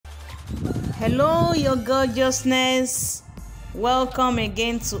Hello, your gorgeousness. Welcome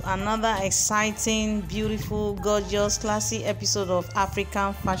again to another exciting, beautiful, gorgeous, classy episode of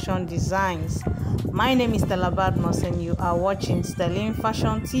African Fashion Designs. My name is Stella Badmus and you are watching Styling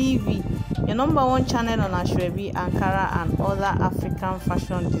Fashion TV, your number one channel on Ashwebi, Ankara and other African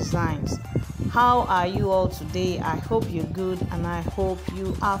fashion designs. How are you all today? I hope you're good and I hope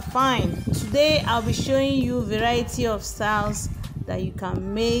you are fine. Today I'll be showing you a variety of styles that you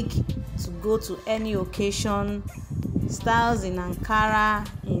can make to go to any occasion. Styles in Ankara,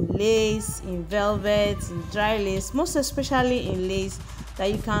 in lace, in velvet, in dry lace, most especially in lace,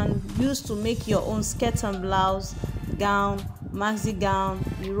 that you can use to make your own skirt and blouse, gown, maxi gown,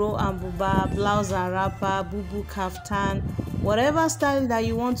 Iro and Buba, blouse and wrapper, Boubou Kaftan, whatever style that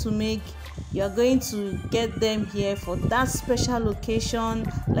you want to make. You are going to get them here for that special occasion,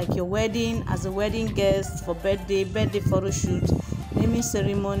 like your wedding, as a wedding guest, for birthday photo shoot, naming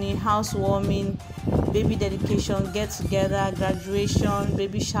ceremony, housewarming, baby dedication, get together, graduation,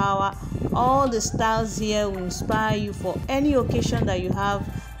 baby shower. All the styles here will inspire you for any occasion that you have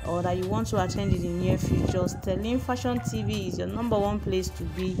or that you want to attend in the near future. Styling Fashion TV is your number one place to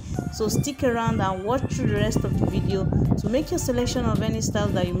be, so stick around and watch through the rest of the video to make your selection of any style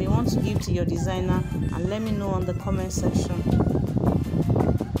that you may want to give to your designer, and let me know on the comment section.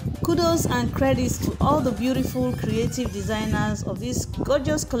 Kudos and credits to all the beautiful creative designers of these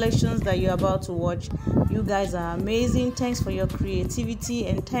gorgeous collections that you're about to watch. You guys are amazing. Thanks for your creativity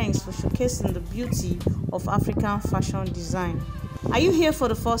and thanks for showcasing the beauty of African fashion design. Are you here for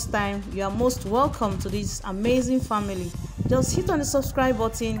the first time? You are most welcome to this amazing family. Just hit on the subscribe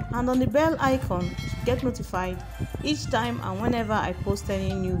button and on the bell icon to get notified each time and whenever I post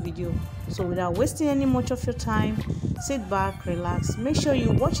any new video. So without wasting any much of your time, sit back, relax, make sure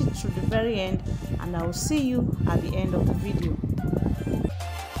you watch it through the very end, and I will see you at the end of the video.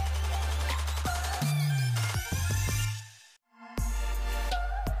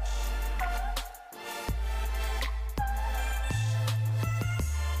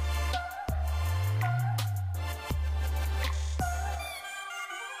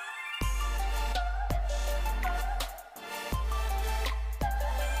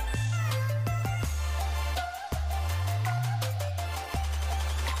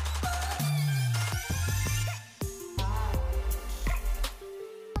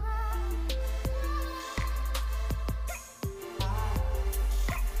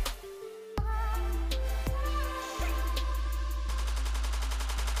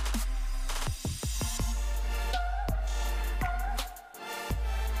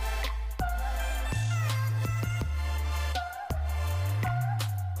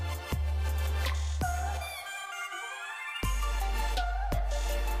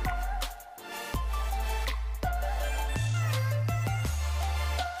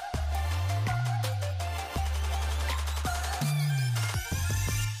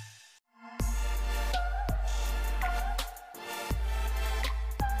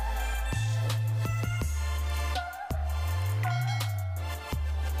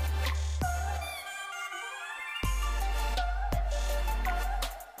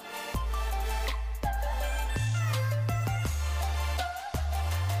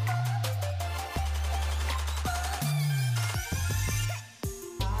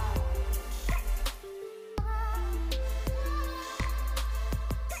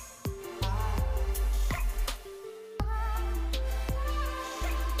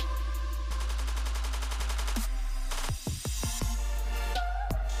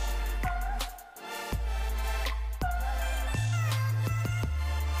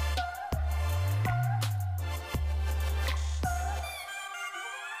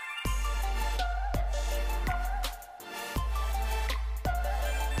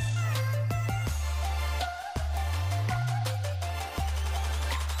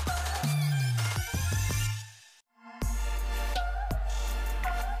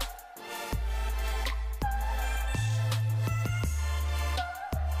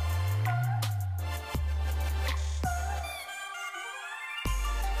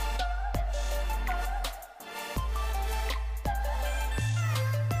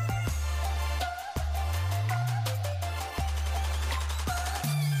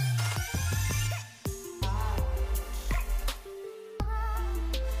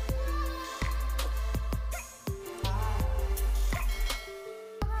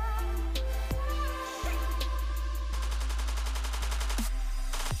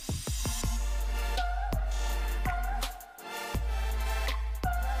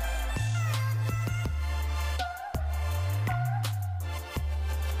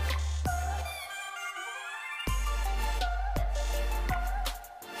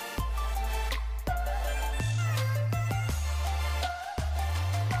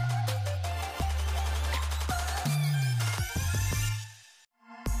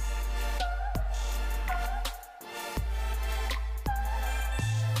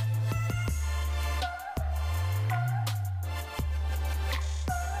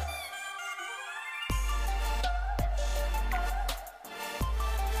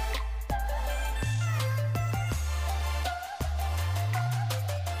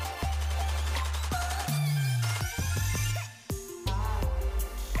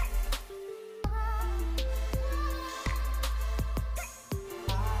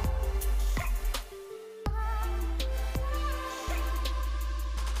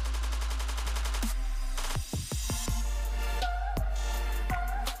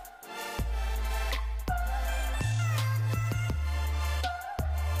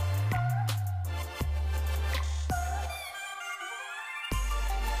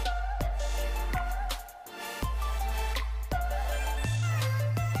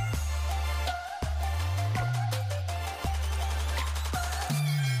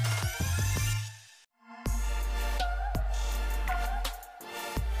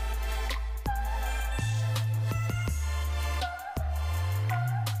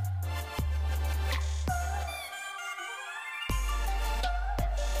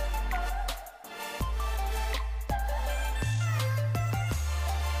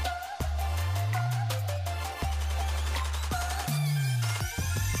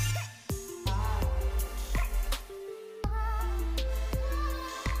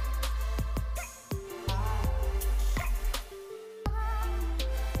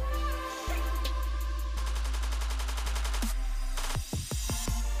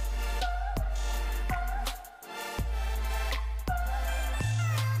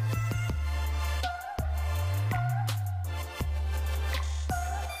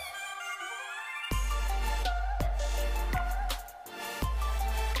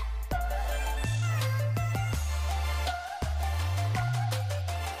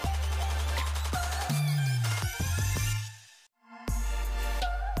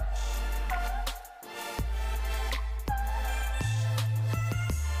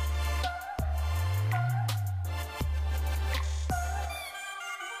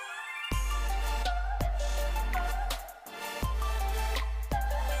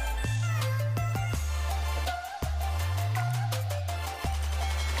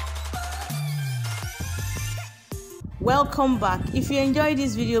 welcome back. If you enjoyed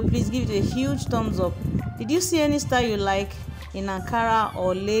this video, please give it a huge thumbs up. Did you see any style you like in Ankara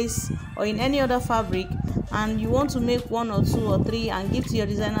or lace or in any other fabric, and you want to make 1 or 2 or 3 and give to your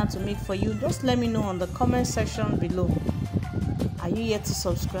designer to make for you? Just let me know on the comment section below. Are you yet to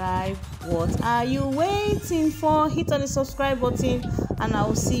subscribe? What are you waiting for? Hit on the subscribe button, and I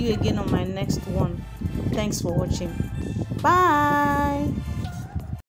will see you again on my next one. Thanks for watching. Bye.